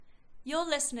You're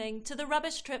listening to the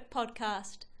Rubbish Trip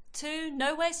podcast. Two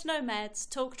no-waste nomads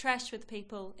talk trash with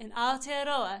people in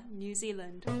Aotearoa, New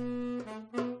Zealand.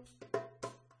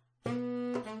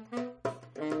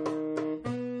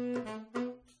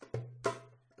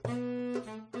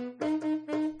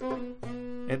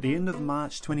 At the end of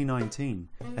March 2019,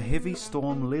 a heavy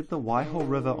storm led the Waiho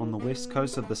River on the west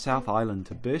coast of the South Island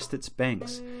to burst its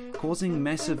banks, causing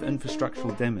massive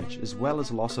infrastructural damage as well as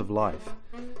loss of life.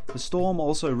 The storm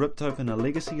also ripped open a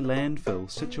legacy landfill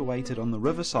situated on the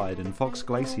riverside in Fox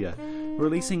Glacier,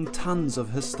 releasing tons of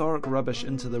historic rubbish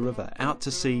into the river, out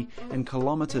to sea and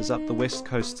kilometres up the west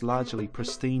coast's largely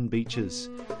pristine beaches.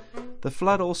 The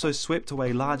flood also swept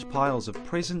away large piles of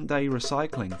present-day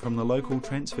recycling from the local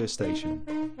transfer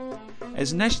station.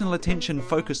 As national attention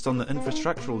focused on the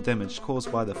infrastructural damage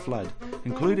caused by the flood,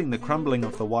 including the crumbling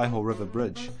of the Waiho River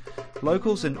Bridge,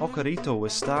 locals in Okarito were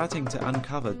starting to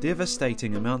uncover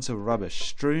devastating amounts of rubbish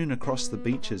strewn across the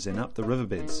beaches and up the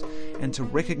riverbeds, and to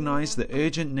recognise the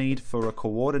urgent need for a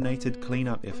coordinated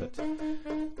clean-up effort.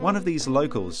 One of these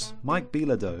locals, Mike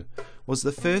Bilodeau, was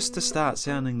the first to start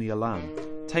sounding the alarm,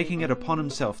 taking it upon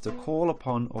himself to call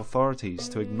upon authorities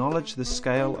to acknowledge the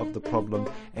scale of the problem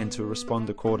and to respond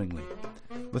accordingly.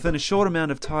 Within a short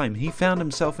amount of time, he found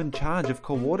himself in charge of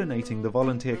coordinating the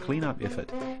volunteer cleanup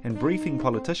effort and briefing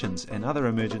politicians and other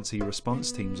emergency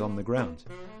response teams on the ground.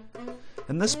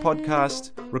 In this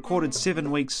podcast, recorded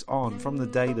 7 weeks on from the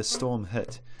day the storm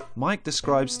hit, Mike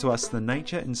describes to us the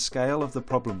nature and scale of the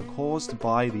problem caused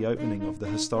by the opening of the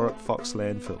historic Fox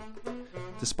landfill.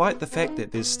 Despite the fact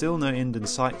that there's still no end in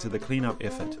sight to the cleanup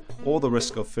effort or the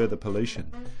risk of further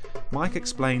pollution, Mike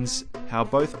explains how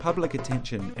both public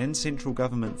attention and central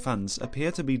government funds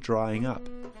appear to be drying up.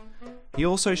 He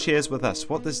also shares with us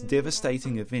what this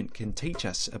devastating event can teach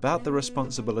us about the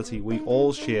responsibility we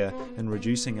all share in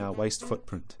reducing our waste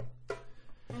footprint.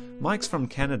 Mike's from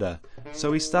Canada,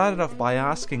 so we started off by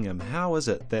asking him how is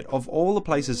it that of all the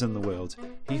places in the world,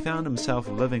 he found himself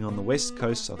living on the west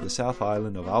coast of the South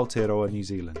Island of Aotearoa, New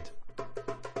Zealand.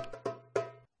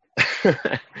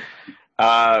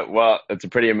 Well, it's a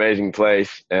pretty amazing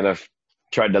place, and I've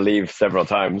tried to leave several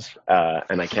times,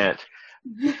 and I can't.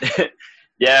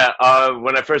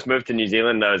 When I first moved to New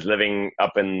Zealand, I was living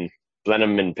up in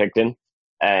Blenheim and Picton,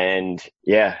 and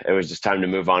it was just time to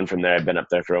move on from there. I've been up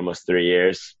there for almost 3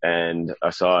 years, and I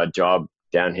saw a job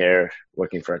down here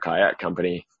working for a kayak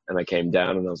company, and I came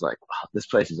down and I was like, wow, this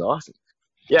place is awesome.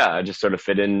 Yeah, I just sort of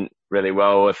fit in really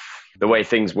well with the way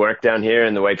things work down here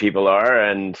and the way people are.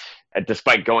 And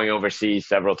despite going overseas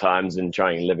several times and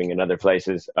trying living in other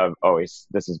places,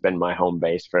 this has been my home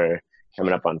base for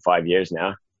coming up on 5 years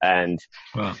now. And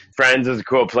wow. Friends is a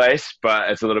cool place,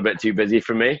 but it's a little bit too busy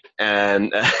for me.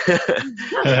 And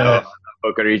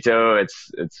Okarito,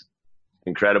 it's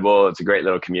incredible. It's a great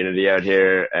little community out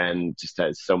here and just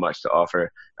has so much to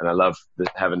offer. And I love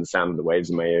having the sound of the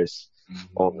waves in my ears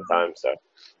all the time. So,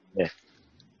 yeah.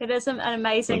 It is an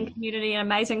amazing community, an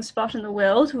amazing spot in the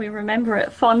world. We remember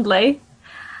it fondly.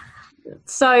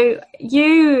 So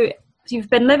you've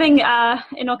been living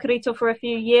in Okarito for a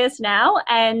few years now,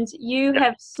 and you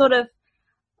have sort of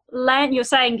you're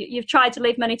saying you've tried to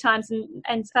leave many times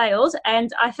and failed,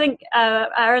 and I think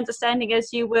our understanding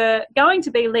is you were going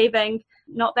to be leaving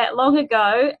not that long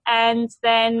ago, and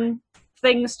then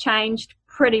things changed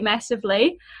pretty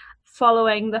massively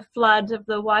following the flood of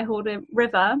the Waiho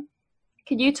River.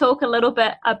 Can you talk a little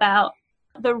bit about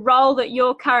the role that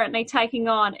you're currently taking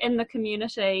on in the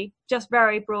community, just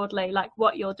very broadly, like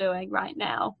what you're doing right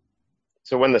now?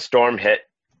 So when the storm hit,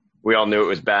 we all knew it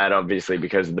was bad, obviously,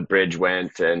 because the bridge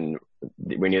went and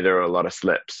we knew there were a lot of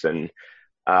slips. And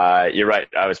you're right,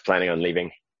 I was planning on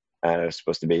leaving. I was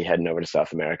supposed to be heading over to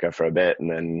South America for a bit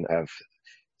and then have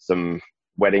some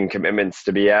wedding commitments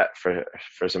to be at for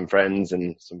some friends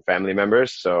and some family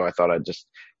members. So I thought I'd just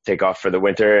take off for the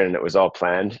winter, and it was all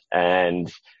planned.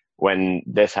 And when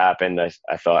this happened,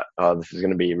 I thought, oh, this is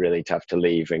going to be really tough to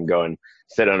leave and go and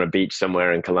sit on a beach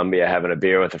somewhere in Colombia having a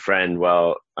beer with a friend.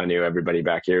 Well, I knew everybody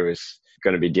back here was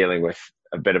going to be dealing with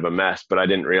a bit of a mess, but I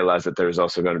didn't realize that there was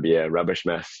also going to be a rubbish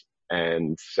mess.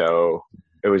 And so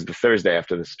it was the Thursday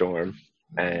after the storm,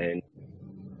 and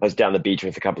I was down the beach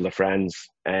with a couple of friends,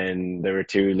 and there were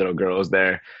 2 little girls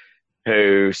there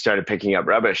who started picking up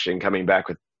rubbish and coming back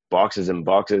with boxes and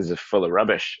boxes full of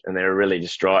rubbish, and they were really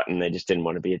distraught, and they just didn't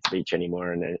want to be at the beach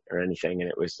anymore or anything.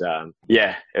 And it was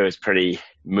it was pretty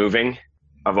moving.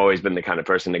 I've always been the kind of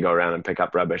person to go around and pick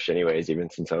up rubbish anyways, even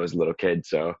since I was a little kid,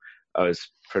 so I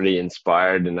was pretty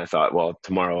inspired, and I thought, well,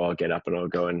 tomorrow I'll get up and I'll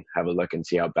go and have a look and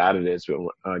see how bad it is. But when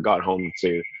I got home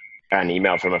to an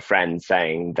email from a friend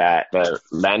saying that the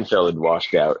landfill had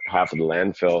washed out half of the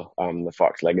landfill, the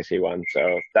Fox Legacy one.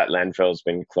 So that landfill's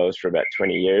been closed for about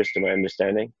 20 years, to my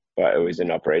understanding, but it was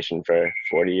in operation for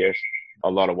 40 years. A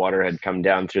lot of water had come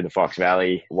down through the Fox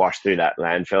Valley, washed through that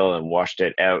landfill and washed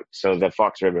it out. So the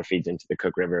Fox River feeds into the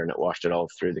Cook River, and it washed it all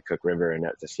through the Cook River and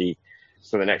out to sea.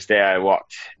 So the next day I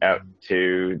walked out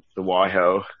to the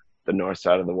Waiho, the north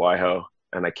side of the Waiho,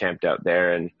 and I camped out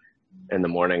there, and in the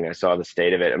morning I saw the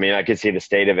state of it. I mean, I could see the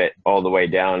state of it all the way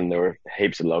down. There were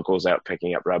heaps of locals out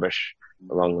picking up rubbish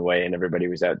along the way, and everybody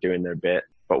was out doing their bit.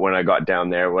 But when I got down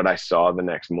there, what I saw the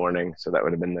next morning, so that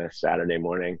would have been the Saturday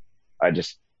morning, I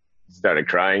just started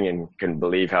crying and couldn't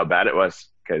believe how bad it was,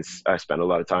 because I spent a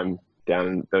lot of time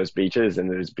down those beaches,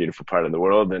 and it was a beautiful part of the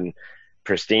world and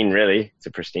pristine, really. It's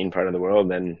a pristine part of the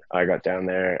world. And I got down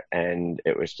there and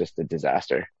it was just a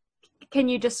disaster. Can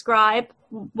you describe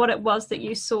what it was that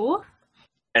you saw?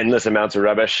 Endless amounts of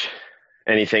rubbish,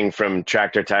 anything from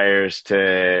tractor tires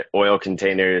to oil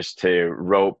containers to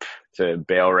rope to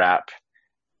bale wrap,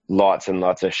 lots and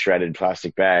lots of shredded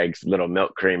plastic bags, little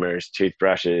milk creamers,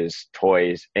 toothbrushes,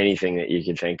 toys, anything that you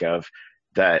could think of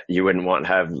that you wouldn't want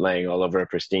to have laying all over a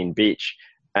pristine beach.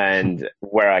 And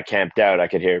where I camped out, I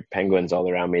could hear penguins all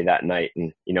around me that night.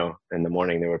 And, you know, in the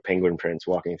morning there were penguin prints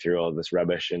walking through all this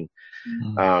rubbish. And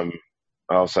I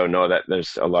also know that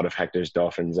there's a lot of Hector's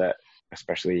dolphins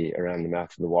especially around the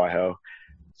mouth of the Waiho.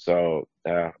 So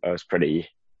I was pretty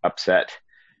upset.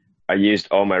 I used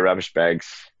all my rubbish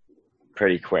bags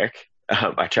pretty quick.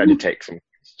 I tried to take some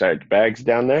starch bags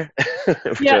down there,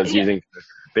 which I was using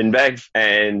bin bags,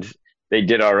 and they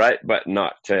did all right, but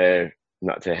not to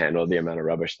handle the amount of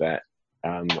rubbish that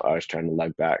I was trying to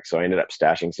lug back. So I ended up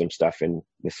stashing some stuff in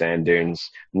the sand dunes,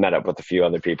 met up with a few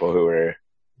other people who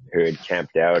had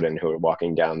camped out and who were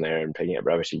walking down there and picking up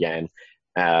rubbish again.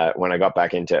 When I got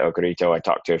back into Okarito, I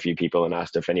talked to a few people and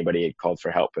asked if anybody had called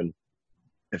for help and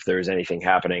if there was anything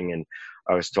happening. And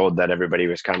I was told that everybody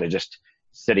was kind of just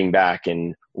sitting back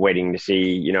and waiting to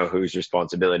see, you know, whose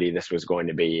responsibility this was going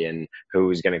to be and who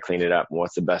was going to clean it up and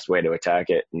what's the best way to attack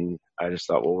it. And I just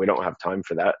thought, well, we don't have time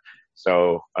for that.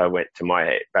 So I went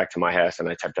back to my house and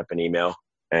I typed up an email,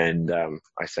 and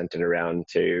I sent it around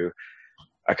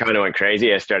I kind of went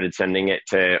crazy. I started sending it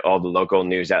to all the local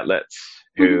news outlets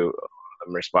who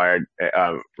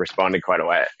responded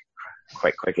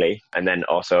quite quickly. And then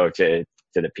also to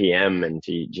the PM and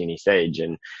to Jeannie Sage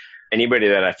and anybody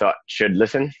that I thought should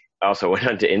listen. I also went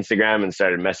onto Instagram and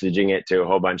started messaging it to a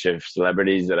whole bunch of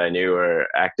celebrities that I knew were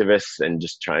activists and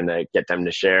just trying to get them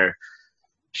to share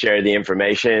the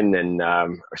information. And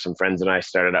some friends and I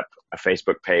started up a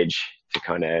Facebook page to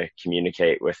kind of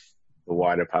communicate with the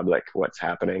wider public what's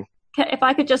happening. If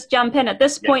I could just jump in, at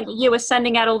this point that you were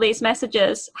sending out all these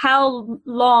messages, how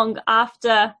long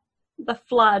after the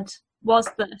flood was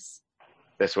this?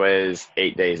 This was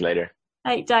 8 days later.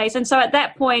 8 days. And so at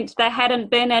that point, there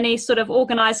hadn't been any sort of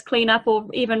organized cleanup or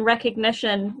even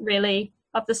recognition, really,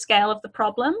 of the scale of the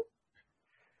problem?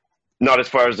 Not as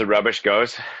far as the rubbish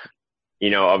goes. You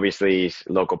know, obviously,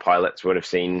 local pilots would have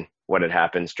seen what had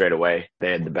happened straight away.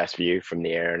 They had the best view from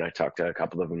the air, and I talked to a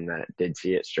couple of them that did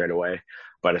see it straight away.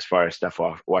 But as far as stuff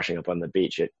washing up on the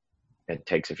beach, it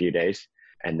takes a few days.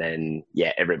 And then,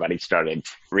 everybody started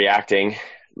reacting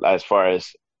as far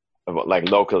as like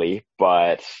locally,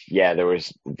 but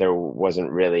there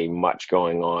wasn't really much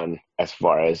going on as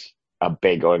far as a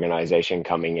big organization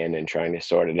coming in and trying to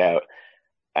sort it out.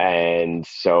 And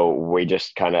so we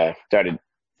just kind of started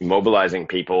mobilizing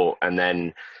people, and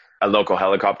then a local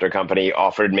helicopter company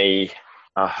offered me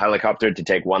a helicopter to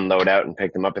take one load out and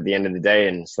pick them up at the end of the day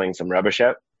and sling some rubbish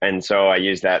out. And so I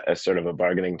used that as sort of a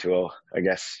bargaining tool, I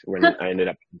guess, when I ended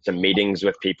up in some meetings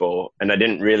with people, and I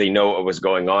didn't really know what was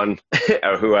going on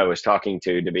or who I was talking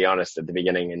to be honest, at the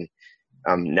beginning.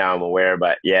 And now I'm aware,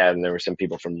 but and there were some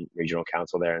people from regional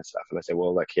council there and stuff. And I said,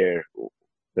 well, look here,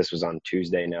 this was on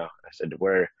Tuesday now. I said,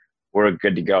 we're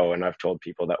good to go. And I've told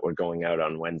people that we're going out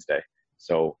on Wednesday.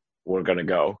 So we're going to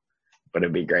go. But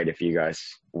it'd be great if you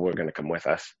guys were going to come with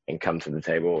us and come to the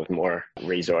table with more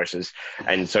resources.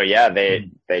 And so, they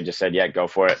just said, go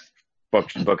for it.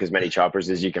 Book as many choppers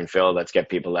as you can fill. Let's get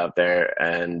people out there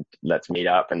and let's meet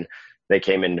up. And they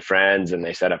came into Franz and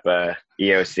they set up a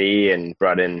EOC and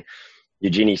brought in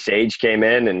Eugenie Sage came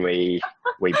in, and we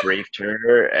briefed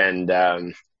her. And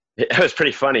it was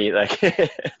pretty funny. Like I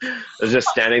was just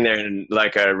standing there in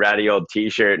like a ratty old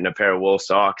T-shirt and a pair of wool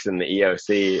socks in the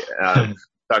EOC,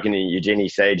 talking to Eugenie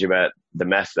Sage about the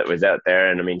mess that was out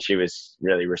there. And I mean, she was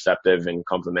really receptive and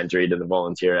complimentary to the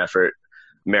volunteer effort.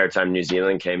 Maritime New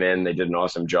Zealand came in, they did an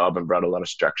awesome job and brought a lot of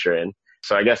structure in.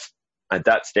 So I guess at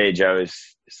that stage, I was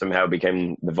somehow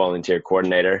became the volunteer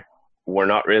coordinator. We're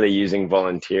not really using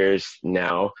volunteers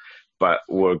now, but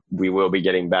we will be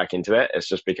getting back into it. It's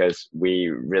just because we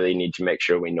really need to make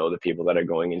sure we know the people that are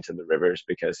going into the rivers,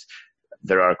 because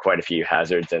there are quite a few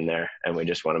hazards in there, and we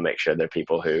just want to make sure they're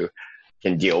people who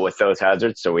can deal with those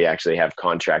hazards. So we actually have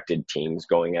contracted teams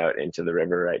going out into the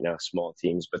river right now, small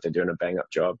teams, but they're doing a bang up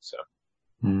job. So.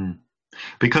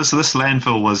 Because this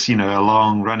landfill was, a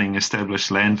long-running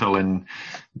established landfill, and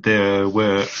there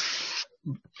were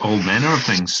all manner of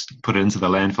things put into the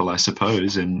landfill, I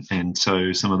suppose, and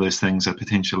so some of those things are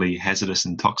potentially hazardous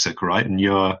and toxic, right? And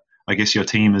I guess your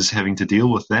team is having to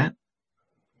deal with that.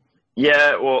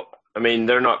 Yeah, well, I mean,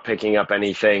 they're not picking up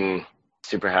anything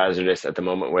super hazardous at the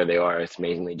moment where they are. It's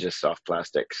mainly just soft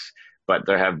plastics, but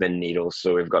there have been needles,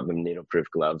 so we've got them needle-proof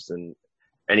gloves, and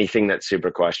anything that's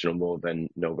super questionable, then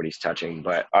nobody's touching.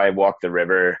 But I walked the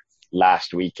river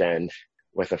last weekend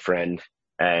with a friend,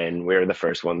 and we were the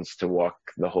first ones to walk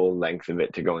the whole length of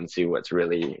it to go and see what's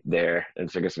really there.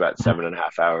 It took us about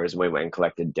 7.5 hours, and we went and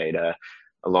collected data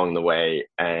along the way.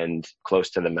 And close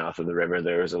to the mouth of the river,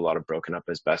 there was a lot of broken up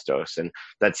asbestos, and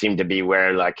that seemed to be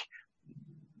where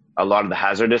a lot of the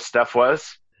hazardous stuff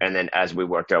was. And then as we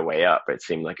worked our way up, it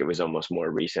seemed like it was almost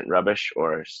more recent rubbish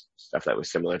or stuff that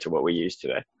was similar to what we use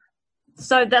today.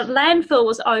 So the landfill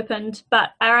was opened,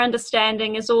 but our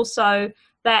understanding is also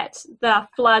that the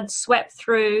flood swept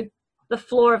through the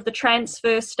floor of the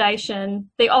transfer station,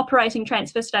 the operating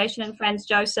transfer station in Franz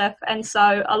Josef. And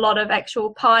so a lot of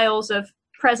actual piles of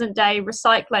present day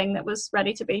recycling that was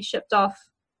ready to be shipped off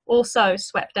also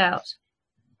swept out.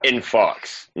 In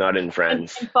Fox, not in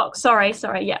Franz. In Fox, sorry,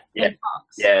 yeah. In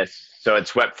Fox. Yes, so it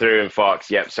swept through in Fox,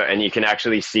 yep. So, and you can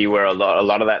actually see where a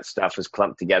lot of that stuff is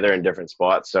clumped together in different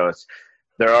spots. So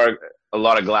there are a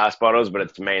lot of glass bottles, but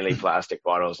it's mainly plastic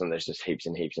bottles, and there's just heaps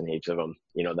and heaps and heaps of them.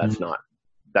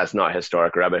 That's not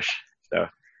historic rubbish. So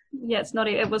yeah, it's not.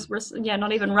 It was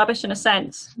not even rubbish in a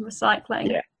sense,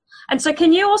 recycling. Yeah. And so,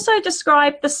 can you also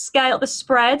describe the scale, the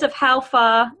spread of how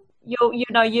far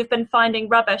you've been finding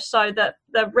rubbish? So that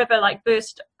the river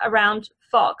burst around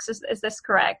Fox, is this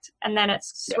correct? And then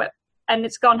it's swept, and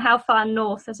it's gone. How far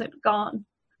north has it gone?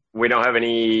 We don't have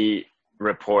any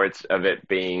concrete reports of it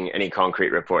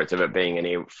being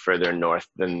any further north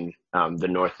than the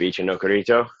North Beach in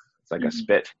Okarito. It's like a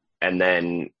spit. And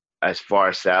then as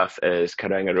far south as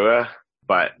Karangarua.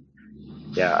 But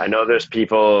yeah, I know there's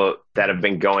people that have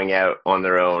been going out on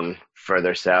their own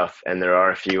further south, and there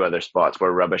are a few other spots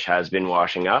where rubbish has been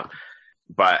washing up,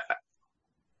 but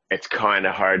it's kind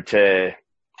of hard to,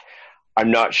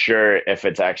 I'm not sure if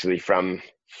it's actually from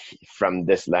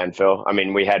this landfill. I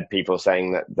mean, we had people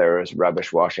saying that there was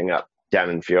rubbish washing up down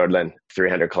in Fiordland,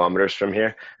 300 kilometers from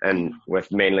here, and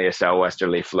with mainly a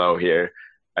southwesterly flow here,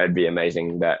 it'd be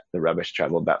amazing that the rubbish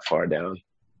traveled that far down.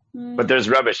 But there's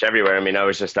rubbish everywhere. I mean, I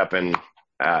was just up in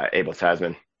Abel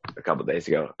Tasman a couple of days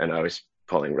ago, and I was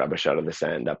pulling rubbish out of the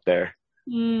sand up there.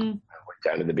 I went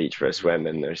down to the beach for a swim,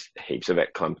 and there's heaps of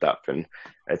it clumped up, and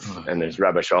and there's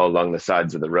rubbish all along the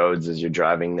sides of the roads as you're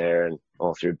driving there, and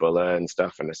all through Bulla and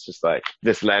stuff. And it's just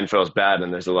this landfill's bad,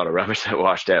 and there's a lot of rubbish that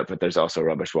washed out, but there's also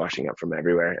rubbish washing up from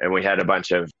everywhere. And we had a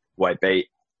bunch of white bait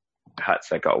huts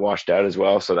that got washed out as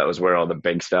well, so that was where all the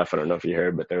big stuff, I don't know if you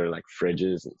heard, but there were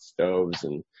fridges and stoves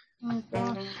and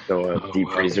deep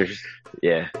freezers.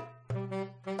 Yeah.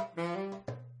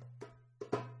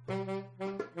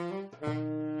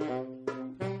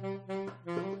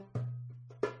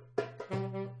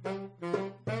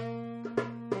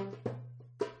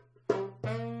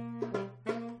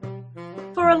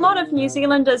 For a lot of New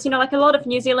Zealanders, a lot of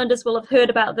New Zealanders will have heard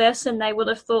about this, and they will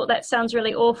have thought that sounds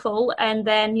really awful, and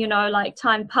then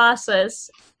time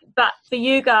passes. But for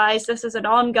you guys, this is an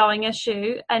ongoing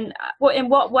issue. And in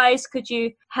what ways could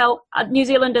you help New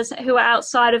Zealanders who are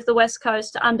outside of the West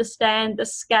Coast to understand the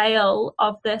scale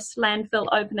of this landfill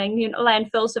opening?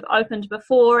 Landfills have opened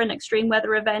before in extreme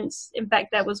weather events. In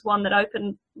fact, there was one that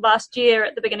opened last year,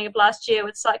 at the beginning of last year,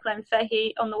 with Cyclone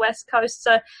Fehi on the West Coast.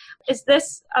 So is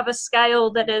this of a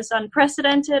scale that is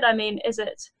unprecedented? I mean, is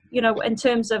it, in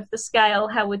terms of the scale,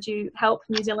 how would you help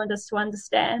New Zealanders to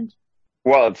understand?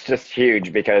 Well, it's just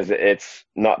huge because it's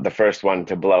not the first one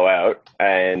to blow out,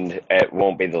 and it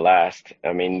won't be the last.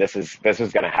 I mean, this is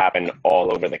going to happen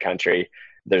all over the country.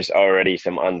 There's already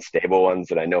some unstable ones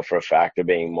that I know for a fact are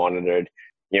being monitored.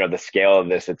 The scale of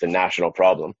this, it's a national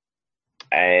problem.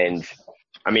 And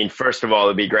I mean, first of all,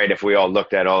 it'd be great if we all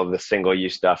looked at all of the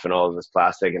single-use stuff and all of this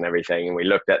plastic and everything, and we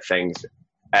looked at things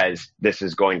as this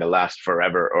is going to last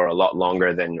forever or a lot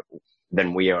longer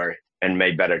than we are and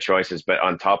made better choices. But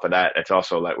on top of that, it's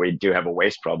also like we do have a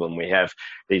waste problem. We have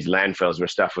these landfills where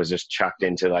stuff was just chucked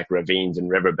into like ravines and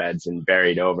riverbeds and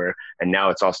buried over. And now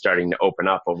it's all starting to open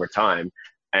up over time.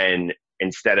 And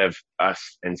instead of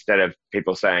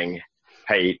people saying,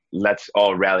 hey, let's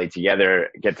all rally together,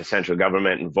 get the central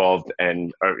government involved,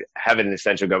 or having the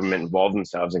central government involve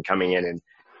themselves and coming in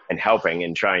and helping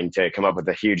and trying to come up with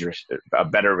a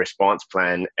better response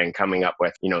plan and coming up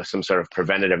with, some sort of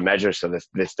preventative measures so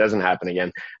this doesn't happen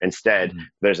again. Instead,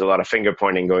 there's a lot of finger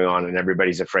pointing going on and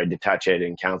everybody's afraid to touch it,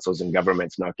 and councils and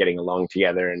governments not getting along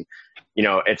together. And,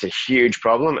 it's a huge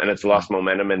problem and it's lost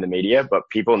momentum in the media, but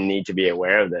people need to be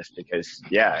aware of this because,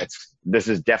 this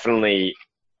is definitely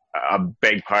a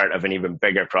big part of an even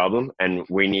bigger problem, and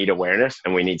we need awareness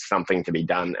and we need something to be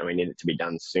done, and we need it to be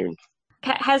done soon.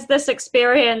 Has this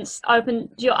experience opened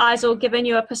your eyes or given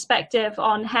you a perspective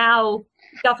on how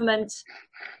government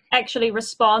actually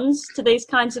responds to these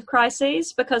kinds of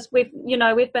crises? Because we've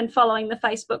been following the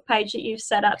Facebook page that you've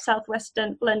set up,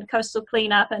 Southwestland Coastal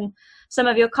Cleanup, and some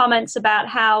of your comments about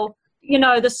how,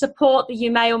 the support that you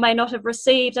may or may not have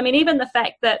received. I mean, even the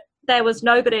fact that there was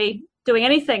nobody doing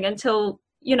anything until,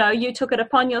 you took it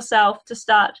upon yourself to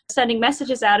start sending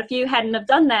messages out. If you hadn't have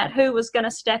done that, who was going to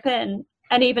step in?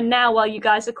 And even now, while you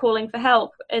guys are calling for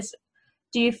help,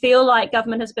 do you feel like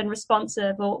government has been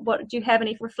responsive, or do you have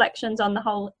any reflections on the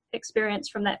whole experience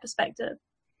from that perspective?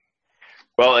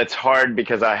 Well, it's hard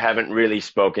because I haven't really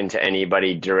spoken to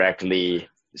anybody directly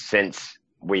since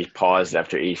we paused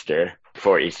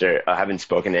before Easter. I haven't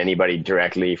spoken to anybody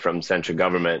directly from central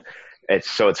government.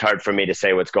 It's hard for me to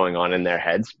say what's going on in their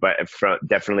heads, but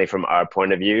definitely from our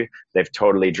point of view, they've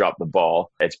totally dropped the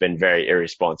ball. It's been very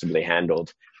irresponsibly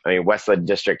handled. I mean, Westland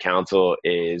District Council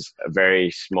is a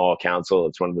very small council.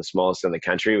 It's one of the smallest in the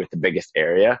country with the biggest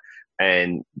area.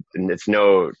 And it's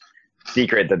no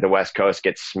secret that the West Coast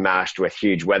gets smashed with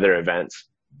huge weather events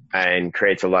and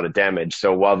creates a lot of damage.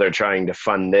 So while they're trying to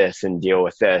fund this and deal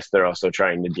with this, they're also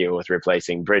trying to deal with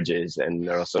replacing bridges, and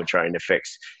they're also trying to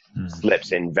fix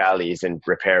slips in valleys and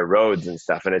repair roads and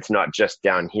stuff. And it's not just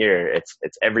down here, it's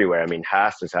everywhere. I mean,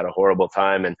 Haas has had a horrible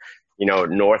time, and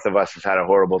north of us has had a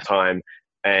horrible time.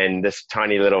 And this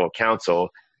tiny little council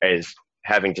is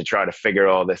having to try to figure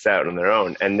all this out on their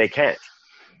own, and they can't.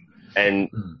 And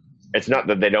it's not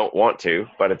that they don't want to,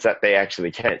 but it's that they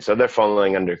actually can't. So they're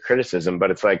falling under criticism,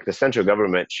 but it's like the central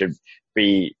government should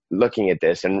be looking at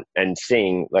this and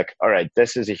seeing like, all right,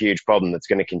 this is a huge problem that's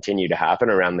going to continue to happen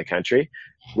around the country.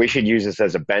 We should use this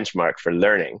as a benchmark for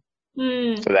learning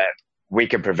so that we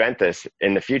can prevent this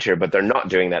in the future. But they're not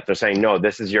doing that. They're saying, no,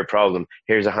 this is your problem.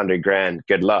 Here's $100,000.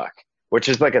 Good luck. Which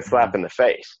is like a slap in the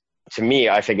face. To me,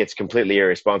 I think it's completely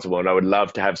irresponsible, and I would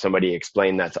love to have somebody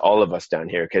explain that to all of us down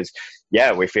here, because,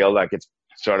 we feel like it's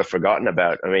sort of forgotten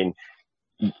about. I mean,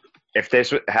 if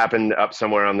this happened up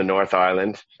somewhere on the North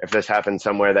Island, if this happened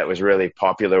somewhere that was really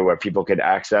popular where people could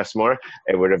access more,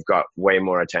 it would have got way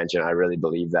more attention. I really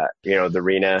believe that. The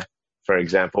arena, for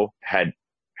example, had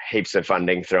heaps of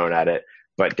funding thrown at it.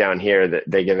 But down here, that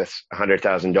they give us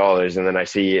 $100,000, and then I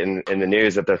see in the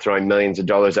news that they're throwing millions of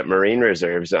dollars at marine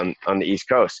reserves on the East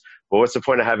Coast. Well, what's the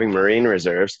point of having marine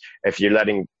reserves if you're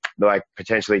letting like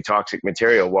potentially toxic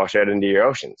material wash out into your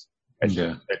oceans?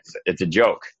 It's a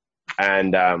joke.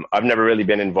 And I've never really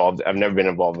been involved. I've never been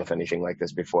involved with anything like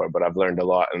this before, but I've learned a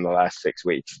lot in the last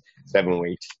 7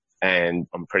 weeks. And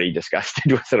I'm pretty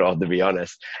disgusted with it all, to be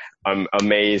honest. I'm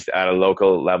amazed at a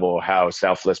local level how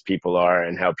selfless people are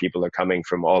and how people are coming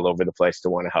from all over the place to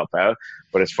want to help out.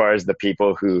 But as far as the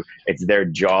people who it's their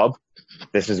job,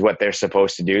 this is what they're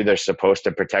supposed to do. They're supposed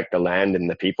to protect the land and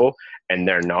the people, and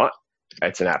they're not.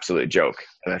 It's an absolute joke.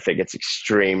 And I think it's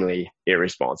extremely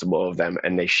irresponsible of them,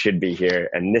 and they should be here.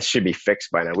 And this should be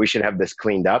fixed by now. We should have this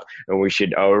cleaned up, and we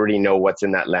should already know what's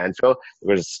in that landfill. It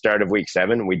was the start of week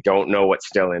 7. We don't know what's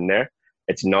still in there.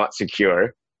 It's not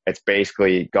secure. It's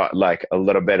basically got like a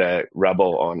little bit of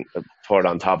rubble poured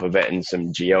on top of it and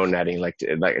some geo netting, like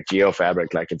a geo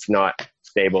fabric. Like it's not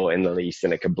stable in the least,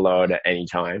 and it could blow out at any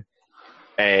time.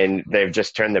 And they've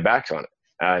just turned their backs on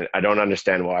it. I don't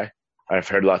understand why. I've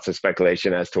heard lots of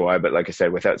speculation as to why, but like I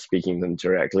said, without speaking to them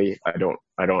directly, I don't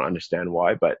understand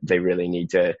why. But they really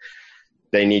need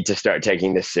to start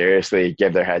taking this seriously,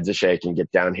 give their heads a shake, and get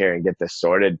down here and get this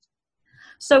sorted.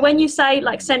 So when you say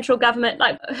like central government,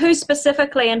 like who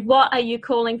specifically and what are you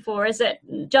calling for? Is it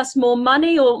just more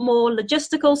money or more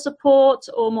logistical support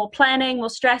or more planning, more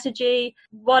strategy?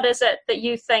 What is it that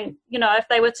you think, if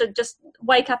they were to just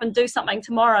wake up and do something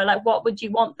tomorrow, like what would you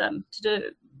want them to do?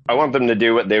 I want them to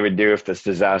do what they would do if this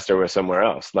disaster was somewhere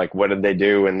else. Like, what did they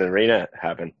do when the arena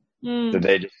happened? So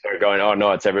they just started going, oh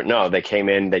no, no, they came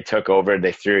in, they took over,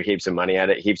 they threw heaps of money at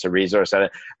it, heaps of resource at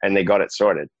it, and they got it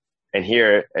sorted. And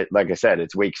here, like I said,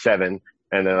 it's week 7,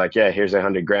 and they're like, yeah, here's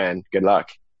 $100,000, good luck.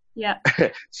 Yeah.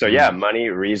 So yeah, money,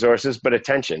 resources, but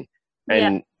attention.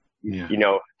 And you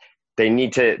know, they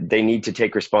need to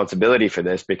take responsibility for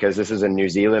this, because this is a New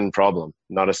Zealand problem,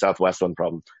 not a South Westland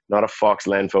problem, not a Fox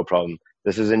landfill problem.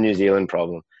 This is a New Zealand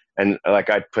problem. And like,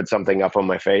 I put something up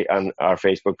on on our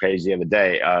Facebook page the other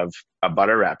day of a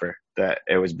butter wrapper, that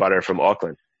it was butter from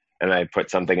Auckland. And I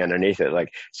put something underneath it, like,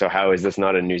 so how is this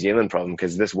not a New Zealand problem?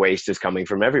 Because this waste is coming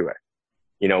from everywhere.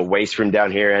 You know, waste from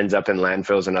down here ends up in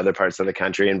landfills in other parts of the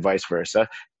country, and vice versa.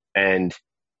 And,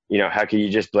 you know, how can you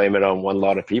just blame it on one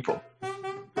lot of people?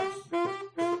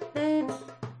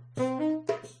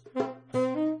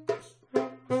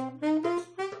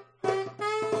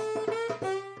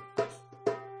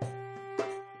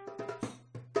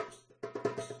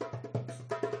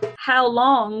 How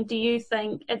long do you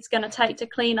think it's going to take to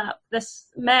clean up this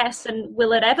mess, and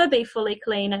will it ever be fully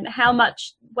clean? And how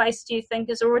much waste do you think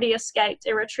has already escaped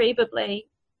irretrievably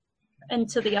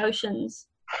into the oceans?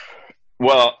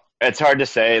 Well, it's hard to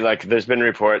say. Like, there's been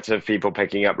reports of people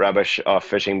picking up rubbish off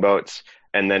fishing boats,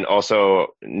 and then also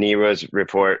NEWA's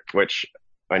report, which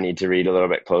I need to read a little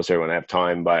bit closer when I have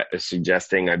time, but is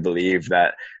suggesting, I believe,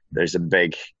 that there's a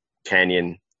big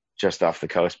canyon just off the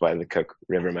coast by the Cook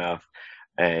River mouth.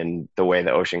 And the way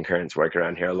the ocean currents work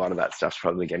around here, a lot of that stuff's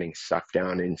probably getting sucked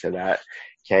down into that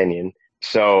canyon.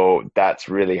 So that's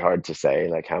really hard to say,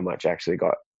 like, how much actually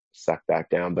got sucked back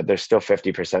down. But there's still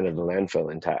 50% of the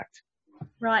landfill intact.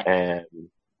 Right. And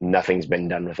nothing's been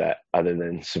done with that other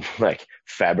than some, like,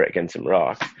 fabric and some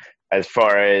rock. As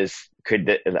far as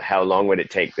how long would it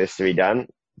take this to be done?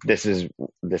 This is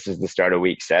the start of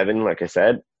week 7. Like I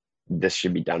said, this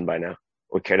should be done by now.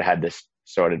 We could have had this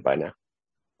sorted by now.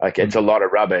 Like, it's a lot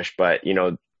of rubbish, but, you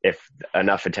know, if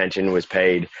enough attention was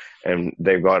paid and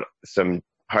they've got some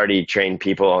hardy trained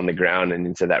people on the ground and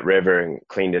into that river and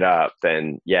cleaned it up,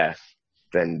 then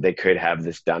they could have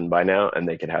this done by now, and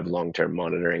they could have long-term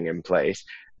monitoring in place.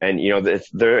 And, you know,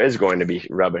 there is going to be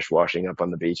rubbish washing up on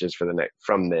the beaches for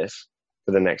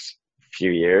the next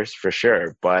few years, for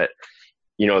sure. But,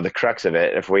 you know, the crux of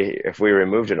it, if we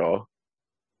removed it all,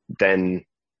 then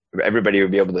everybody would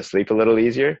be able to sleep a little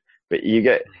easier. But you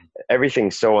get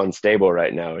everything's so unstable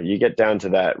right now. You get down to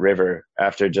that river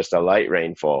after just a light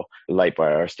rainfall, light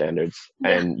by our standards,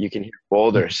 and you can hear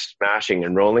boulders smashing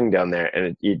and rolling down there,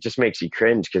 and it just makes you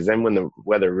cringe, because then when the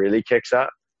weather really kicks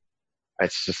up,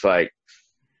 it's just like,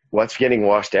 what's getting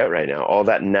washed out right now? All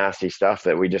that nasty stuff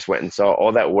that we just went and saw,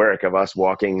 all that work of us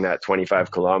walking that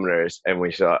 25 kilometers, and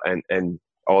we saw, and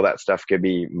all that stuff could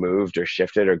be moved or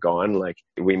shifted or gone. Like,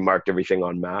 we marked everything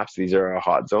on maps. These are our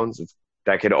hot zones.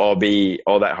 That could all be,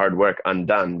 all that hard work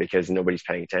undone because nobody's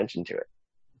paying attention to it.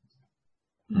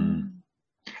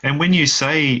 And when you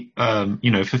say,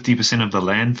 50% of the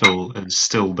landfill is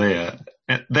still there,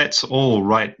 that's all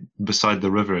right beside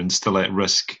the river and still at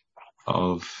risk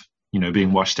of,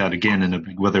 being washed out again in a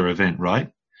big weather event,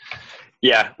 right?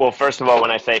 Yeah. Well, first of all, when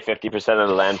I say 50% of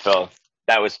the landfill,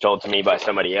 that was told to me by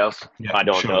somebody else. Yeah, I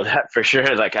don't know that for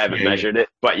sure. Like, I haven't measured it,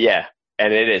 but yeah.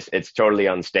 And it's totally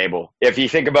unstable. If you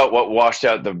think about what washed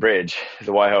out the bridge,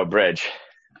 the Waiho Bridge,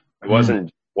 it wasn't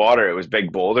water, it was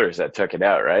big boulders that took it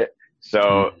out, right?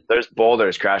 So there's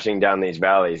boulders crashing down these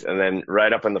valleys. And then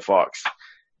right up in the Fox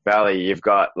Valley, you've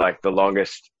got like the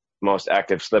longest, most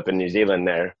active slip in New Zealand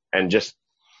there. And just,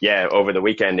 over the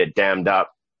weekend, it dammed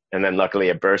up. And then luckily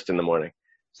it burst in the morning.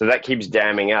 So that keeps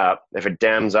damming up. If it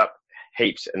dams up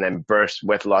heaps and then bursts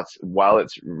with lots while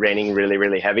it's raining really,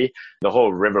 really heavy, the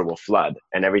whole river will flood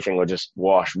and everything will just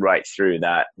wash right through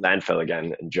that landfill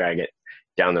again and drag it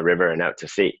down the river and out to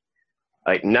sea.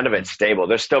 Like, none of it's stable.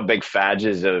 There's still big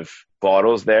fadges of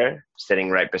bottles there sitting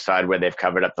right beside where they've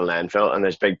covered up the landfill, and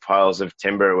there's big piles of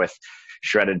timber with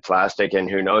shredded plastic and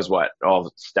who knows what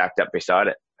all stacked up beside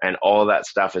it, and all that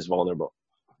stuff is vulnerable.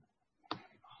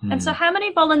 And so how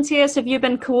many volunteers have you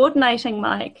been coordinating,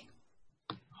 Mike?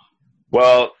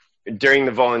 Well, during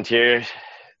the volunteer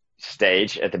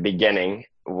stage at the beginning,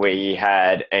 we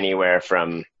had anywhere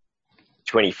from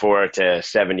 24 to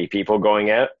 70 people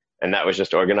going out, and that was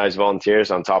just organized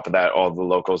volunteers. On top of that, all the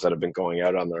locals that have been going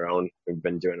out on their own who've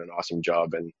been doing an awesome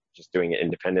job and just doing it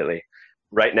independently.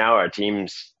 Right now, our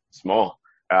team's small.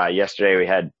 Yesterday, we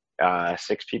had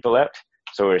 6 people out,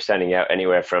 so we're sending out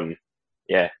anywhere from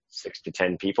 6 to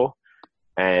 10 people.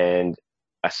 And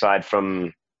aside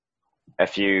from a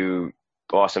few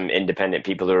awesome independent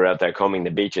people who are out there combing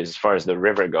the beaches, as far as the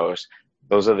river goes,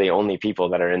 those are the only people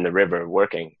that are in the river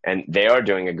working, and they are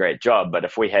doing a great job. But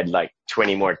if we had like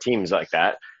 20 more teams like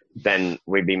that, then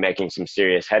we'd be making some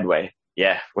serious headway.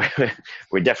 Yeah,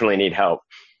 we definitely need help.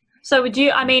 So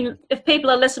if people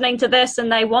are listening to this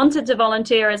and they wanted to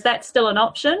volunteer, is that still an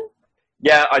option?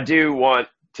 Yeah, I do want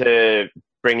to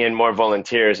bring in more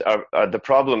volunteers. The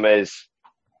problem is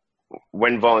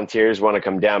when volunteers want to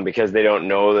come down, because they don't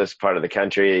know this part of the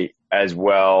country as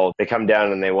well, they come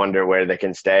down and they wonder where they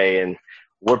can stay. And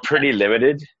we're pretty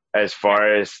limited as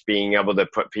far as being able to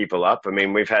put people up. I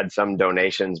mean, we've had some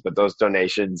donations, but those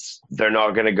donations, they're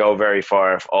not going to go very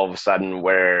far if all of a sudden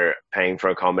we're paying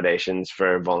for accommodations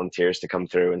for volunteers to come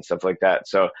through and stuff like that.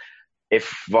 So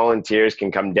if volunteers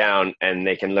can come down and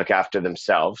they can look after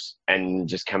themselves and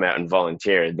just come out and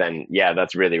volunteer, then yeah,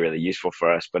 that's really, really useful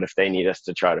for us. But if they need us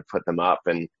to try to put them up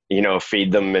and,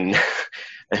 feed them and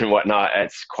and whatnot,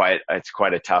 that's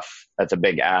a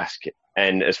big ask.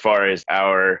 And as far as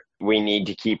we need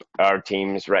to keep our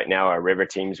teams right now, our river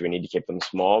teams, we need to keep them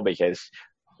small because,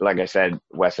 like I said,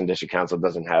 Westland District Council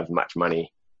doesn't have much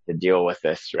money to deal with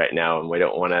this right now. And we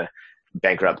don't want to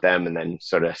bankrupt them and then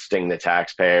sort of sting the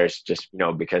taxpayers just,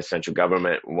 because central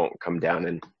government won't come down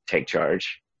and take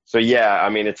charge. So yeah, I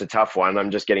mean, it's a tough one. I'm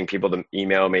just getting people to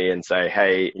email me and say,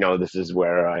 hey, this is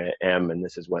where I am and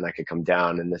this is when I could come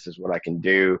down and this is what I can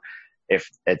do. If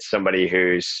it's somebody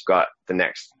who's got the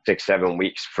next 6-7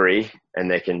 weeks free and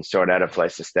they can sort out a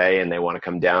place to stay and they want to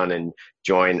come down and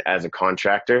join as a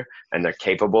contractor and they're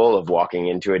capable of walking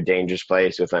into a dangerous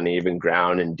place with uneven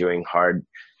ground and doing hard,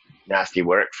 nasty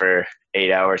work for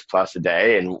 8 hours plus a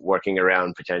day and working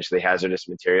around potentially hazardous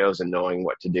materials and knowing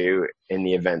what to do in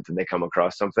the event that they come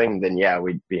across something, then yeah,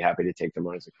 we'd be happy to take them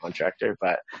on as a contractor,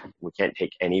 but we can't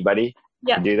take anybody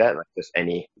to do that, like just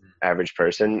any average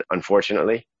person,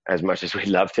 unfortunately, as much as we'd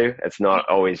love to. It's not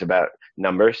always about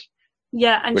numbers.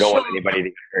 Yeah, and we don't want anybody to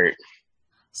get hurt.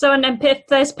 So, and if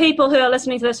there's people who are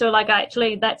listening to this who are like,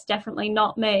 actually, that's definitely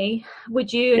not me,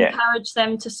 would you encourage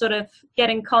them to sort of get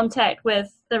in contact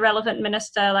with the relevant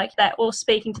minister like that, or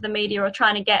speaking to the media, or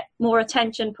trying to get more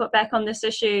attention put back on this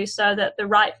issue so that the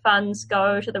right funds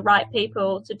go to the right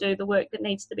people to do the work that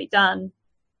needs to be done?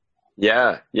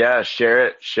 Yeah, share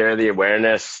it, share the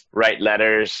awareness, write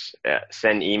letters,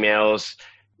 send emails.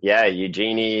 Yeah,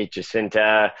 Eugenie,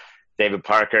 Jacinta, David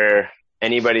Parker,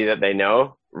 anybody that they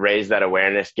know, raise that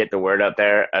awareness, get the word out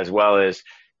there, as well as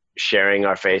sharing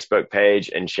our Facebook page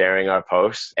and sharing our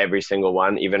posts, every single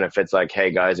one, even if it's like,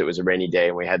 hey guys, it was a rainy day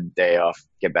and we had the day off,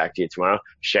 get back to you tomorrow.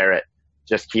 Share it.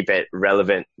 Just keep it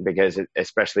relevant because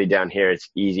especially down here, it's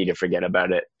easy to forget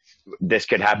about it. This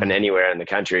could happen anywhere in the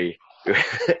country.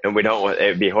 And we don't want it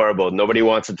would be horrible. Nobody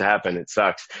wants it to happen. It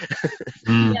sucks.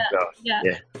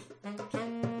 Yeah.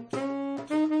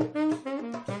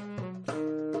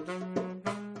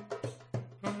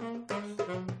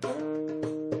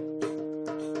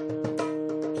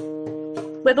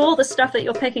 With all the stuff that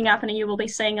you're picking up, and you will be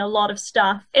seeing a lot of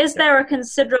stuff, is there a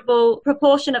considerable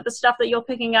proportion of the stuff that you're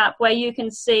picking up where you can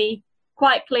see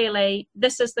quite clearly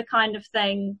this is the kind of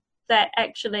thing that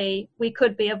actually we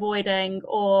could be avoiding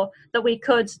or that we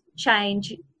could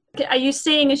change? Are you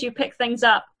seeing, as you pick things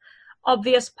up,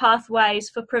 obvious pathways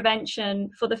for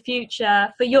prevention for the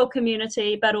future, for your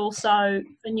community, but also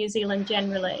for New Zealand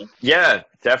generally? Yeah,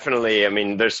 definitely. I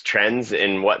mean, there's trends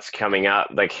in what's coming up.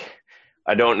 Like,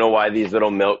 I don't know why these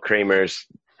little milk creamers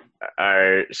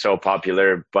are so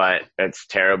popular, but it's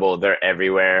terrible. They're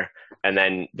everywhere. And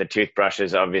then the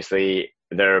toothbrushes, obviously,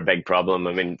 they're a big problem.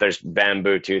 I mean, there's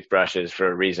bamboo toothbrushes for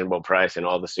a reasonable price in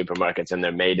all the supermarkets, and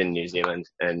they're made in New Zealand.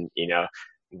 And,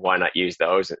 why not use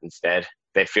those instead?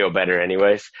 They feel better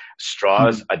anyways.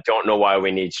 Straws, I don't know why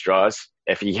we need straws.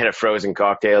 If you get a frozen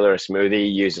cocktail or a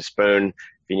smoothie, use a spoon.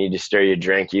 If you need to stir your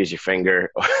drink, use your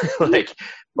finger. Like,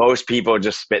 most people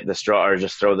just spit the straw or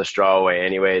just throw the straw away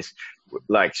anyways.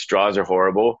 Like, straws are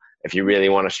horrible. If you really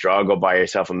want a straw, go buy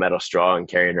yourself a metal straw and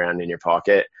carry it around in your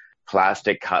pocket.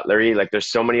 Plastic cutlery, like,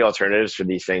 there's so many alternatives for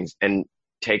these things. And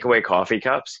takeaway coffee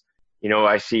cups.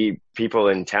 I see people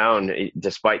in town,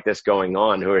 despite this going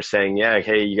on, who are saying, yeah,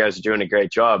 hey, you guys are doing a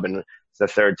great job. And it's the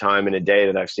third time in a day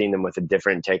that I've seen them with a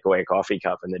different takeaway coffee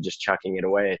cup, and they're just chucking it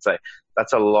away. It's like,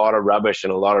 that's a lot of rubbish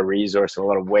and a lot of resource and a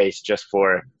lot of waste just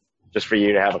for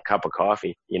you to have a cup of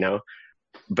coffee,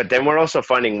 But then we're also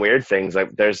finding weird things.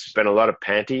 Like, there's been a lot of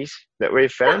panties that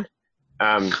we've found.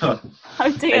 Oh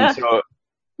dear. And so,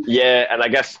 yeah, and I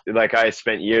guess, like, I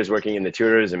spent years working in the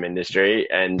tourism industry,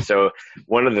 and so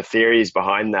one of the theories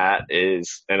behind that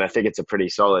is, and I think it's a pretty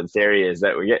solid theory, is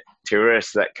that we get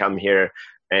tourists that come here,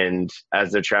 and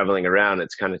as they're traveling around,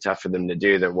 it's kind of tough for them to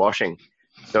do their washing.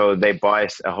 So they buy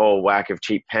a whole whack of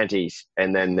cheap panties,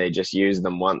 and then they just use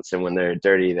them once, and when they're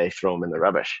dirty, they throw them in the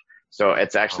rubbish. So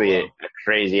it's actually a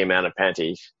crazy amount of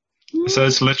panties. So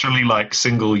it's literally like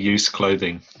single-use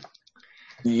clothing.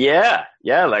 Yeah,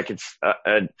 like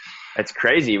it's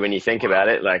crazy when you think about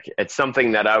it. Like it's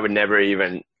something that I would never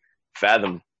even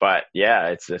fathom, but yeah,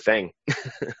 it's a thing.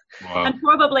 Wow. And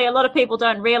probably a lot of people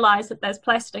don't realize that there's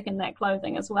plastic in that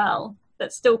clothing as well.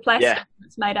 That's still plastic. Yeah.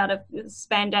 It's made out of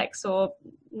spandex or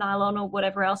nylon or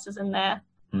whatever else is in there.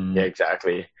 Yeah,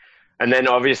 exactly. And then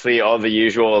obviously all the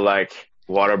usual like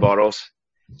water bottles.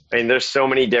 I mean, there's so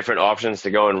many different options to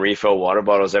go and refill water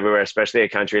bottles everywhere, especially a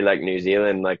country like New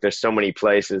Zealand. Like there's so many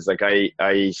places. Like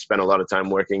I spent a lot of time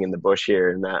working in the bush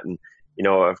here and that, and you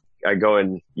know, I go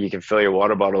and you can fill your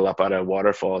water bottle up out of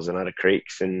waterfalls and out of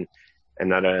creeks and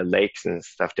out of lakes and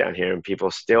stuff down here. And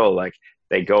people still like,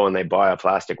 they go and they buy a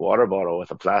plastic water bottle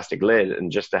with a plastic lid,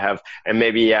 and just to have, and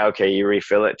maybe, yeah, okay, you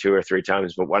refill it 2 or 3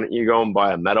 times, but why don't you go and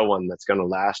buy a metal one that's going to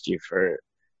last you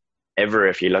forever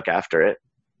if you look after it?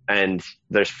 And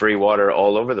there's free water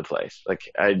all over the place. Like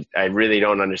I really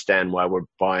don't understand why we're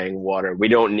buying water. We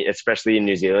don't need, especially in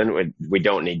New Zealand, we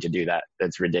don't need to do that.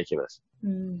 That's ridiculous.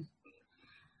 Mm.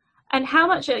 And how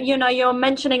much, you know, you're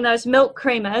mentioning those milk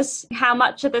creamers, how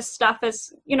much of this stuff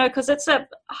is, you know, because it's a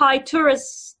high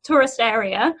tourist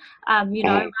area, you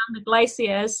know, around the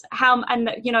glaciers,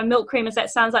 you know, milk creamers, that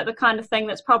sounds like the kind of thing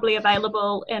that's probably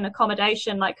available in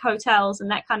accommodation, like hotels and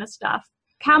that kind of stuff.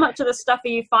 How much of the stuff are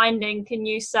you finding, can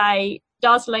you say,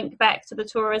 does link back to the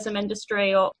tourism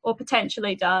industry or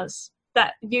potentially does,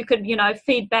 that you could, you know,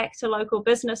 feed back to local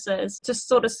businesses to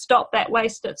sort of stop that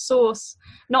waste at source,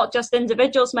 not just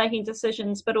individuals making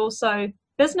decisions, but also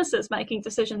businesses making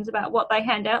decisions about what they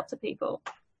hand out to people?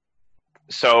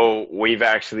 So we've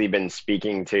actually been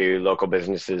speaking to local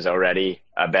businesses already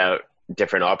about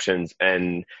different options,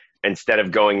 and instead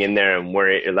of going in there and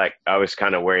worry, like I was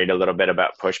kind of worried a little bit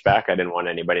about pushback. I didn't want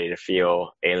anybody to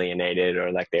feel alienated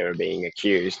or like they were being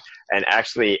accused. And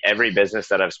actually every business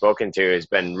that I've spoken to has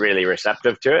been really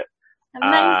receptive to it.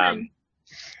 Amazing.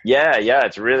 Yeah,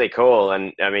 it's really cool.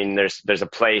 And I mean, there's a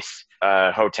place,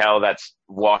 a hotel that's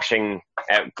washing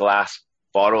out glass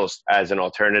bottles as an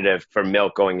alternative for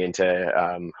milk going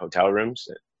into hotel rooms.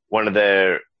 One of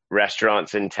the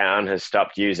restaurants in town has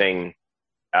stopped using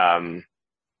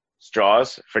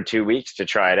straws for 2 weeks to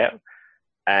try it out,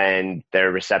 and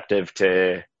they're receptive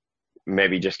to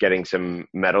maybe just getting some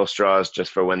metal straws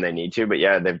just for when they need to. But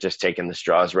yeah, they've just taken the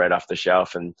straws right off the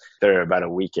shelf, and they're about a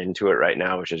week into it right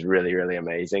now, which is really, really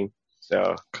amazing.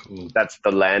 So cool. That's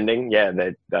the landing. Yeah,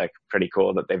 they're like pretty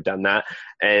cool that they've done that.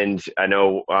 And I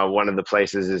know one of the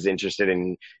places is interested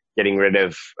in getting rid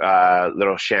of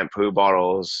little shampoo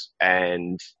bottles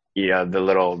and, you know, the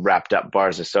little wrapped up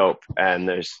bars of soap. And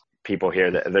there's people here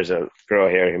there's a girl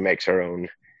here who makes her own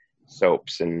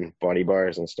soaps and body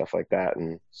bars and stuff like that.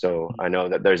 And so I know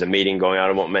that there's a meeting going on.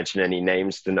 I won't mention any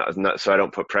names so I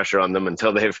don't put pressure on them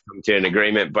until they've come to an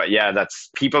agreement. But yeah,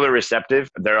 people are receptive.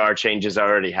 There are changes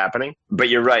already happening. But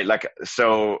you're right. Like,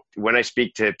 so when I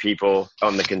speak to people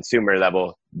on the consumer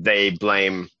level, they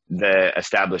blame the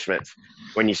establishments.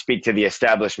 When you speak to the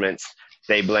establishments,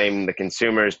 they blame the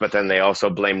consumers, but then they also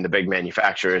blame the big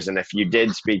manufacturers. And if you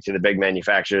did speak to the big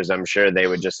manufacturers, I'm sure they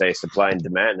would just say supply and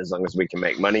demand, as long as we can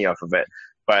make money off of it.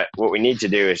 But what we need to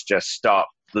do is just stop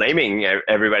blaming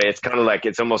everybody. It's kind of like,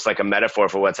 it's almost like a metaphor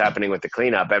for what's happening with the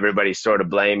cleanup. Everybody's sort of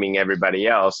blaming everybody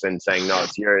else and saying, no,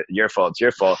 it's your fault, it's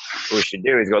your fault. What we should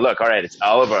do is go, look, all right, it's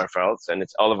all of our faults and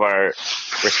it's all of our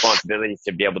responsibility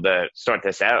to be able to sort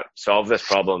this out, solve this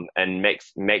problem, and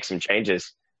make some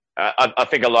changes. I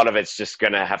think a lot of it's just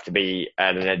going to have to be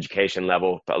at an education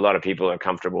level, but a lot of people are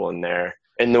comfortable in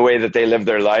the way that they live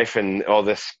their life, and all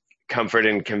this comfort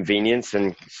and convenience,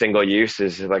 and single use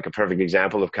is like a perfect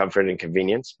example of comfort and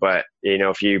convenience. But, you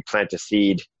know, if you plant a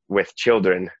seed with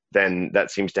children, then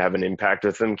that seems to have an impact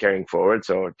with them carrying forward.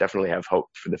 So definitely have hope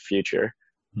for the future.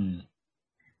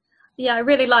 Yeah, I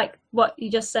really like what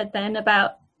you just said then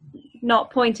about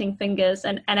not pointing fingers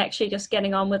and actually just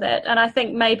getting on with it. And I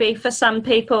think maybe for some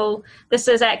people, this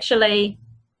is actually,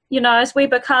 you know, as we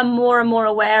become more and more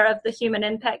aware of the human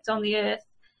impact on the earth,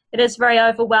 it is very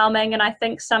overwhelming. And I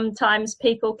think sometimes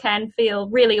people can feel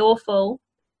really awful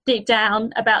deep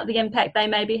down about the impact they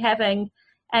may be having.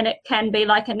 And it can be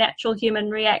like a natural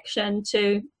human reaction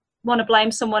to want to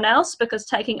blame someone else, because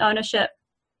taking ownership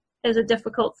is a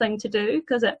difficult thing to do,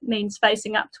 because it means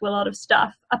facing up to a lot of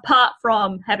stuff apart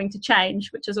from having to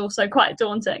change, which is also quite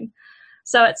daunting.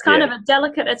 So it's kind of a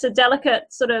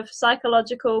delicate sort of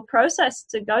psychological process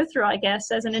to go through, I guess,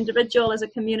 as an individual, as a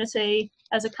community,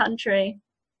 as a country.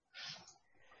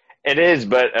 It is,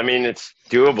 but I mean, it's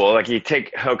doable. Like you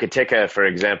take Hokitika, for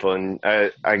example, and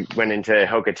I went into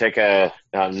Hokitika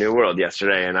New World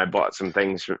yesterday, and I bought some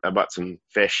things. I bought some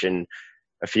fish and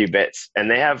a few bits, and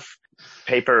they have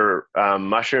paper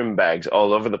mushroom bags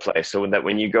all over the place, so that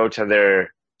when you go to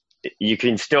you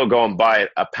can still go and buy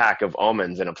a pack of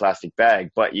almonds in a plastic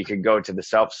bag, but you could go to the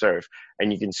self-serve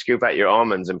and you can scoop out your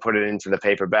almonds and put it into the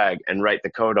paper bag and write the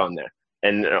code on there.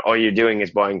 And all you're doing is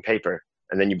buying paper.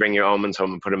 And then you bring your almonds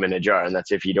home and put them in a jar. And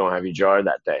that's if you don't have your jar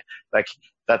that day. Like,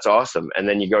 that's awesome. And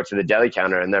then you go to the deli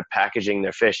counter and they're packaging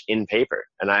their fish in paper.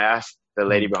 And I asked the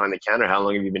lady behind the counter, how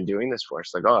long have you been doing this for?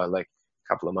 She's like, oh, like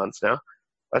a couple of months now.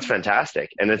 That's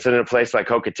fantastic. And it's in a place like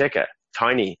Hokitika,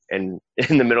 tiny and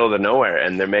in the middle of the nowhere,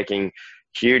 and they're making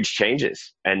huge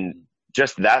changes. And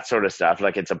just that sort of stuff,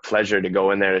 like, it's a pleasure to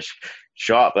go in there to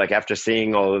shop. Like, after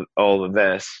seeing all of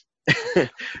this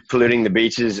polluting the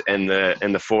beaches and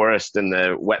the forest and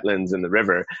the wetlands and the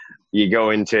river, you go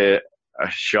into a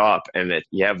shop and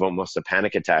you have almost a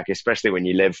panic attack, especially when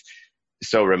you live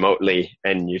so remotely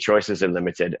and your choices are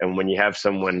limited. And when you have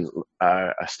someone,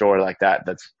 a store like that,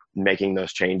 that's making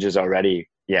those changes already,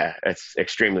 yeah, it's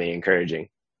extremely encouraging.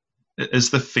 Is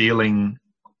the feeling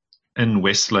in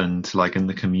Westland, like in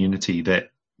the community, that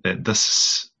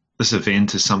this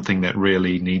event is something that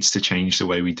really needs to change the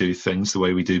way we do things, the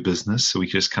way we do business, so we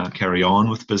just can't carry on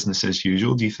with business as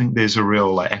usual? Do you think there's a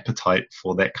real appetite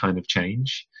for that kind of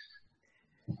change?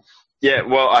 Yeah,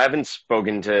 well, I haven't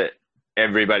spoken to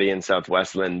everybody in South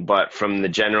Westland, but from the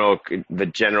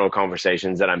general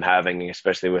conversations that I'm having,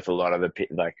 especially with a lot of the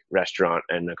like restaurant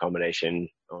and accommodation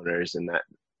owners, and that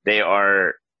they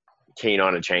are keen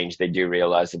on a change. They do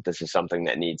realize that this is something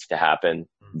that needs to happen.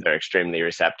 They're extremely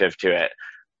receptive to it,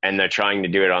 and they're trying to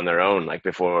do it on their own, like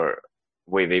before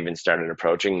we've even started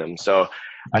approaching them. So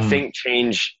I think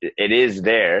change, it is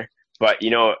there, but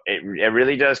it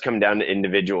really does come down to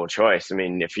individual choice. I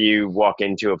mean, if you walk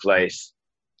into a place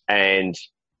and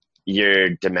you're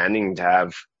demanding to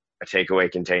have a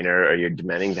takeaway container, or you're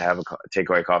demanding to have a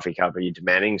takeaway coffee cup, or you're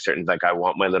demanding certain, like, I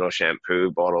want my little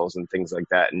shampoo bottles and things like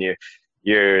that, and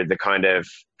you're the kind of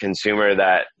consumer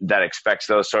that expects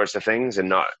those sorts of things and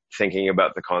not thinking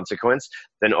about the consequence,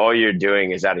 then all you're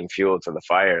doing is adding fuel to the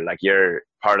fire. Like, you're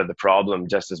part of the problem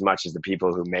just as much as the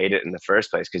people who made it in the first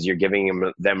place, because you're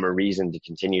giving them a reason to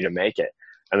continue to make it.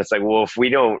 And it's like, well, if we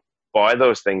don't buy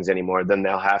those things anymore, then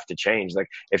they'll have to change. Like,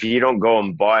 if you don't go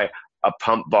and buy a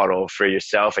pump bottle for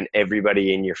yourself and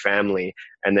everybody in your family,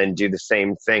 and then do the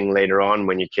same thing later on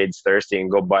when your kid's thirsty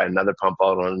and go buy another pump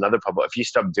bottle and another pump bottle, if you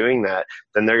stop doing that,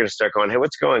 then they're going to start going, hey,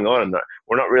 what's going on?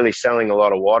 We're not really selling a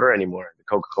lot of water anymore. The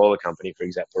Coca-Cola company, for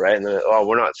example, right? And then,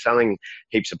 we're not selling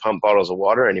heaps of pump bottles of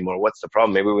water anymore. What's the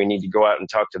problem? Maybe we need to go out and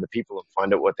talk to the people and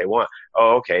find out what they want.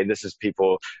 Oh, okay, this is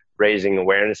people raising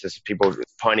awareness. This is people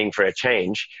pining for a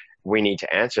change. We need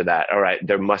to answer that. All right,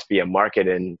 there must be a market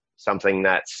in something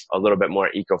that's a little bit more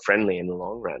eco-friendly in the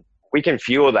long run. We can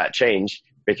fuel that change,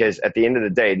 because at the end of the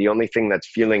day, the only thing that's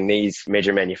fueling these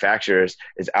major manufacturers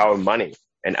is our money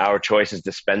and our choices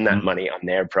to spend that money on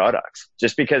their products.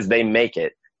 Just because they make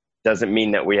it doesn't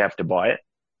mean that we have to buy it.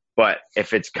 But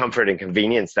if it's comfort and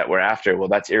convenience that we're after, well,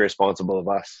 that's irresponsible of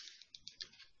us.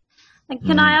 And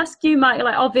can I ask you, Mike,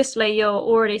 like, obviously you're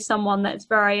already someone that's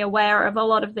very aware of a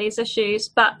lot of these issues,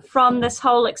 but from this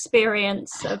whole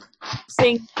experience of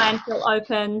seeing the landfill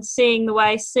open, seeing the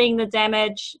waste, seeing the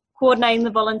damage, coordinating the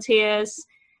volunteers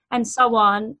and so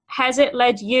on, has it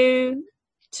led you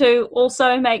to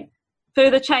also make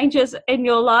further changes in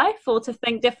your life, or to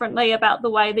think differently about the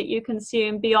way that you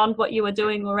consume beyond what you were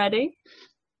doing already?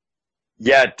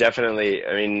 Yeah, definitely.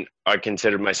 I mean, I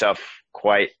considered myself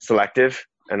quite selective,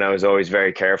 and I was always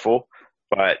very careful,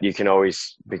 but you can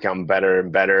always become better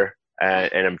and better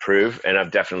and improve. And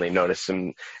I've definitely noticed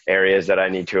some areas that I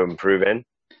need to improve in.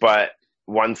 But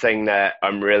one thing that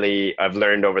I've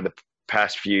learned over the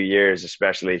past few years,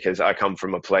 especially because I come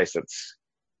from a place that's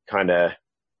kind of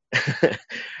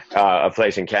a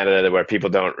place in Canada where people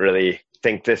don't really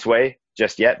think this way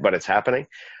just yet, but it's happening.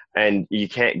 And you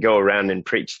can't go around and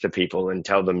preach to people and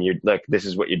tell them, this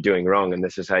is what you're doing wrong and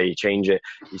this is how you change it.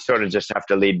 You sort of just have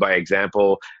to lead by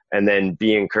example, and then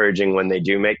be encouraging when they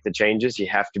do make the changes. You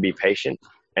have to be patient.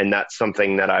 And that's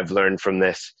something that I've learned from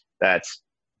this.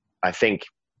 I think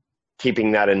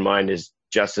keeping that in mind is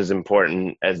just as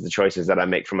important as the choices that I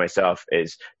make for myself,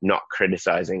 is not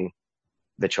criticizing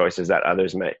the choices that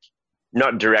others make.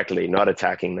 Not directly, not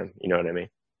attacking them. You know what I mean?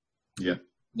 Yeah.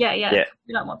 Yeah.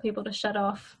 You don't want people to shut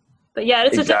off. But yeah,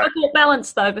 it's a difficult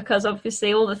balance though, because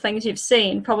obviously all the things you've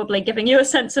seen probably giving you a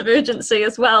sense of urgency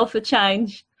as well for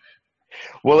change.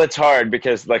 Well, it's hard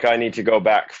because I need to go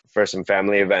back for some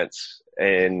family events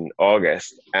in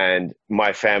August, and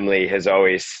my family has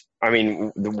always I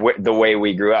mean, the way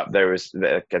we grew up,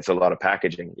 gets a lot of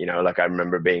packaging, you know, like I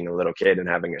remember being a little kid and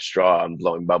having a straw and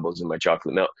blowing bubbles in my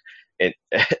chocolate milk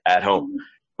at home.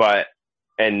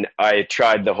 And I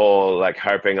tried the whole like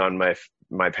harping on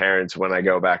my parents when I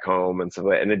go back home and stuff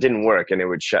like that, and it didn't work, and it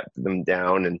would shut them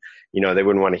down, and, you know, they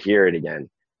wouldn't want to hear it again.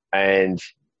 And,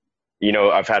 you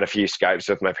know, I've had a few Skypes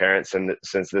with my parents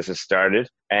since this has started.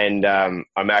 And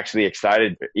I'm actually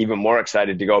even more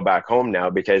excited to go back home now,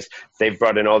 because they've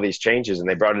brought in all these changes, and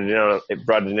they brought it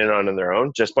in on their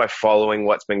own just by following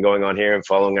what's been going on here and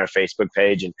following our Facebook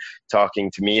page and talking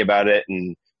to me about it.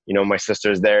 And, you know, my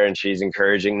sister's there and she's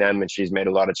encouraging them, and she's made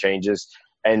a lot of changes.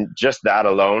 And just that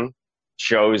alone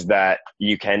shows that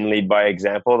you can lead by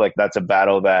example. Like, that's a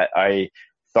battle that I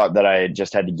thought that I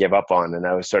just had to give up on, and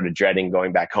I was sort of dreading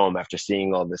going back home after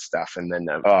seeing all this stuff. And then,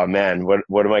 oh man,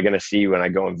 what am I going to see when I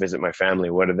go and visit my family?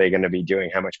 What are they going to be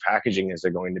doing? How much packaging is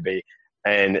there going to be?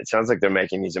 And it sounds like they're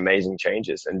making these amazing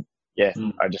changes. And yeah,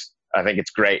 I think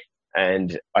it's great.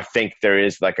 And I think there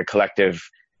is like a collective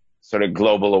sort of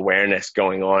global awareness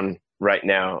going on right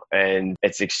now, and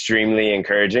it's extremely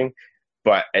encouraging.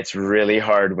 But it's really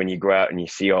hard when you go out and you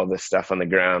see all this stuff on the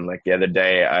ground. Like the other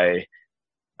day,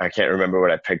 I can't remember what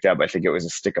I picked up. I think it was a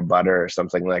stick of butter or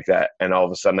something like that. And all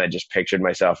of a sudden I just pictured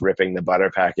myself ripping the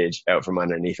butter package out from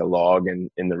underneath a log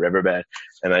in the riverbed.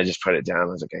 And I just put it down. I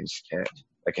was like, I just can't.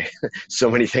 Like, so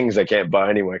many things I can't buy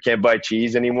anymore. I can't buy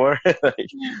cheese anymore.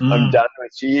 I'm done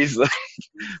with cheese. Like,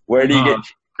 where do you get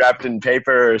cheese wrapped in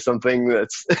paper or something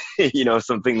that's, you know,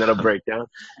 something that'll break down?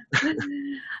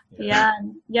 Yeah,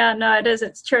 no, it is.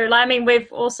 It's true. I mean,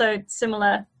 we've also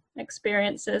similar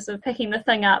experiences of picking the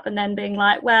thing up and then being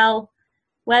like, well,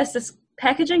 where's this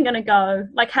packaging going to go?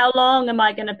 Like, how long am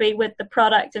I going to be with the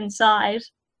product inside?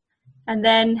 And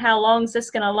then how long is this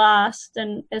going to last?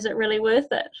 And is it really worth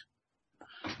it?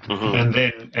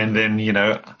 Mm-hmm. And then, you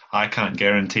know, I can't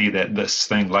guarantee that this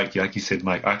thing, like you said,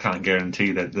 Mike, I can't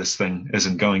guarantee that this thing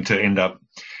isn't going to end up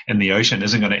in the ocean,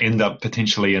 isn't going to end up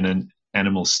potentially in an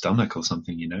animal's stomach or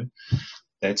something, you know.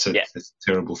 That's a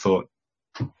terrible thought.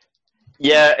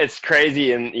 Yeah, it's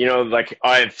crazy. And, you know, like,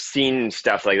 I've seen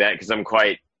stuff like that because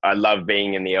I love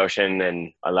being in the ocean,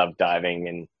 and I love diving,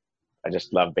 and I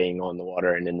just love being on the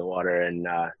water and in the water. And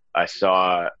I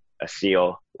saw a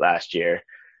seal last year,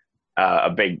 a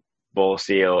big bull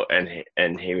seal,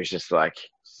 and he was just like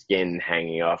skin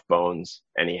hanging off bones.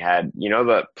 And he had, you know,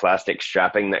 the plastic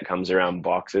strapping that comes around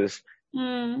boxes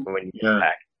when you get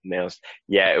back nails.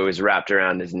 Yeah, it was wrapped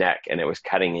around his neck, and it was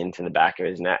cutting into the back of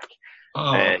his neck.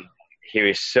 And he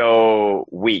was so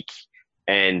weak,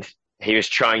 and he was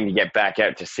trying to get back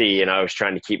out to sea, and I was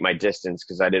trying to keep my distance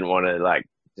because I didn't want to like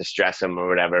distress him or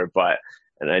whatever.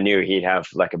 And I knew he'd have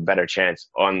like a better chance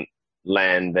on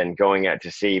land than going out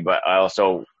to sea. But I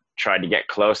also tried to get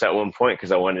close at one point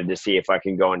because I wanted to see if I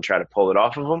could go and try to pull it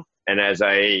off of him. And as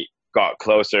I got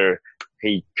closer,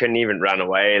 he couldn't even run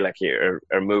away,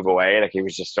 or move away. Like, he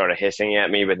was just sort of hissing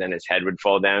at me, but then his head would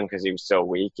fall down because he was so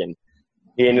weak. And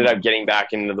he ended up getting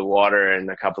back into the water,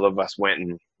 and a couple of us went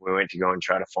to go and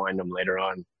try to find him later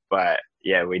on. But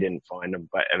yeah, we didn't find him.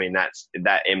 But I mean,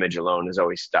 that image alone is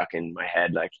always stuck in my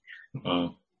head. Like,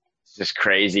 it's just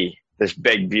crazy. This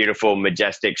big, beautiful,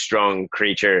 majestic, strong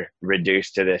creature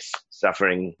reduced to this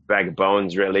suffering bag of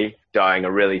bones, really, dying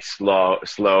a really slow,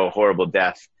 horrible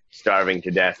death, starving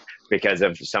to death because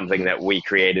of something that we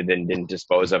created and didn't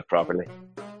dispose of properly.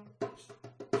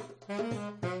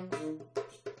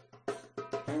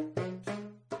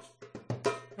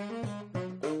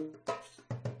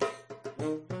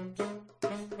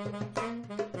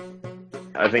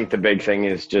 I think the big thing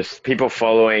is just people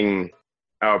following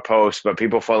our posts, but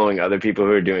people following other people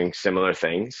who are doing similar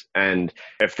things. And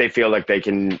if they feel like they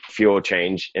can fuel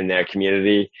change in their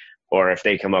community, or if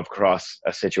they come across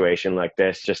a situation like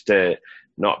this, just to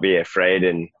not be afraid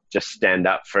and just stand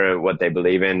up for what they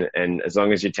believe in. And as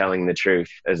long as you're telling the truth,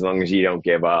 as long as you don't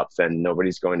give up, then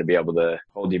nobody's going to be able to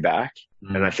hold you back.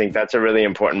 And I think that's a really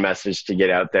important message to get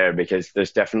out there, because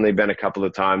there's definitely been a couple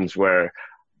of times where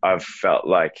I've felt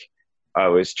like I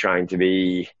was trying to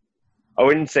be, I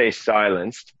wouldn't say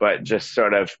silenced, but just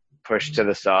sort of pushed to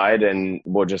the side, and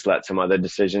we'll just let some other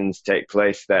decisions take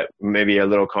place that maybe a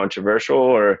little controversial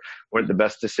or weren't the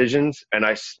best decisions. And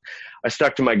I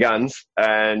stuck to my guns,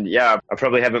 and yeah, I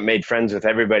probably haven't made friends with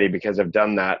everybody because I've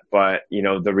done that. But, you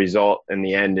know, the result in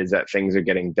the end is that things are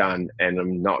getting done, and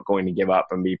I'm not going to give up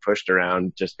and be pushed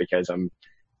around just because I'm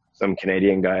some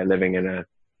Canadian guy living in a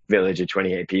village of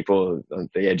 28 people on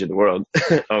the edge of the world.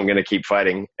 I'm going to keep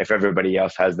fighting. If everybody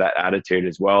else has that attitude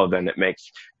as well, then it makes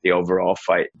the overall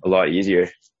fight a lot easier.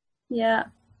 Yeah,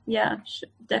 Yeah,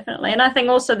 definitely. And I think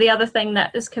also the other thing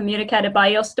that is communicated by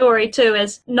your story too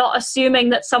is not assuming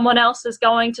that someone else is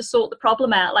going to sort the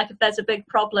problem out. Like if there's a big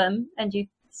problem and you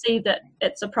see that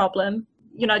it's a problem,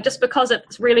 you know, just because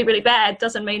it's really, really bad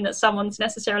doesn't mean that someone's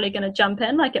necessarily going to jump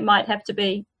in. Like it might have to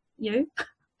be you.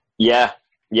 Yeah,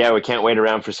 we can't wait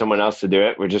around for someone else to do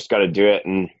it. We just got to do it,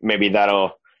 and maybe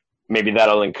that'll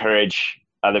encourage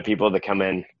other people to come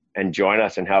in and join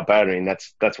us and help out. I mean,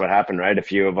 that's what happened, right? A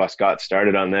few of us got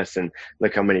started on this, and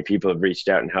look how many people have reached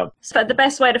out and helped. So the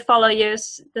best way to follow you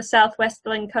is the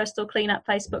Westland Coastal Cleanup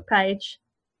Facebook page.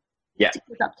 Yeah, to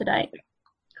keep up to date.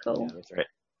 Cool. Yeah, that's right.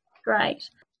 Great.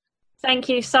 Thank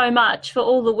you so much for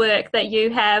all the work that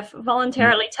you have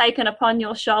voluntarily taken upon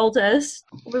your shoulders.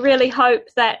 We really hope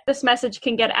that this message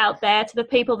can get out there to the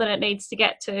people that it needs to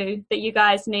get to, that you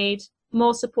guys need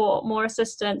more support, more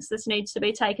assistance. This needs to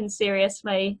be taken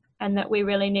seriously, and that we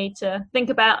really need to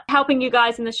think about helping you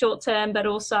guys in the short term, but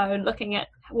also looking at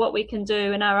what we can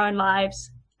do in our own lives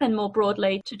and more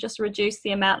broadly to just reduce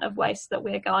the amount of waste that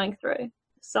we're going through.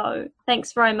 So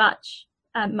thanks very much,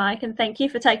 Mike, and thank you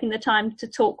for taking the time to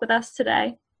talk with us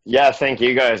today. Yeah, thank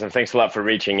you guys, and thanks a lot for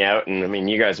reaching out. And I mean,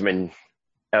 you guys have been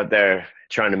out there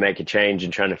trying to make a change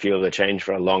and trying to feel the change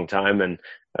for a long time, and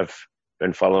I've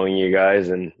been following you guys,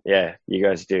 and yeah, you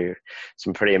guys do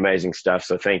some pretty amazing stuff.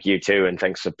 So thank you too, and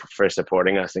thanks for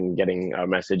supporting us and getting our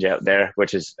message out there,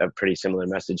 which is a pretty similar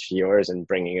message to yours, and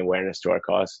bringing awareness to our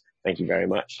cause. Thank you very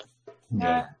much.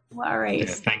 No worries.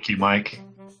 Yeah, thank you, Mike.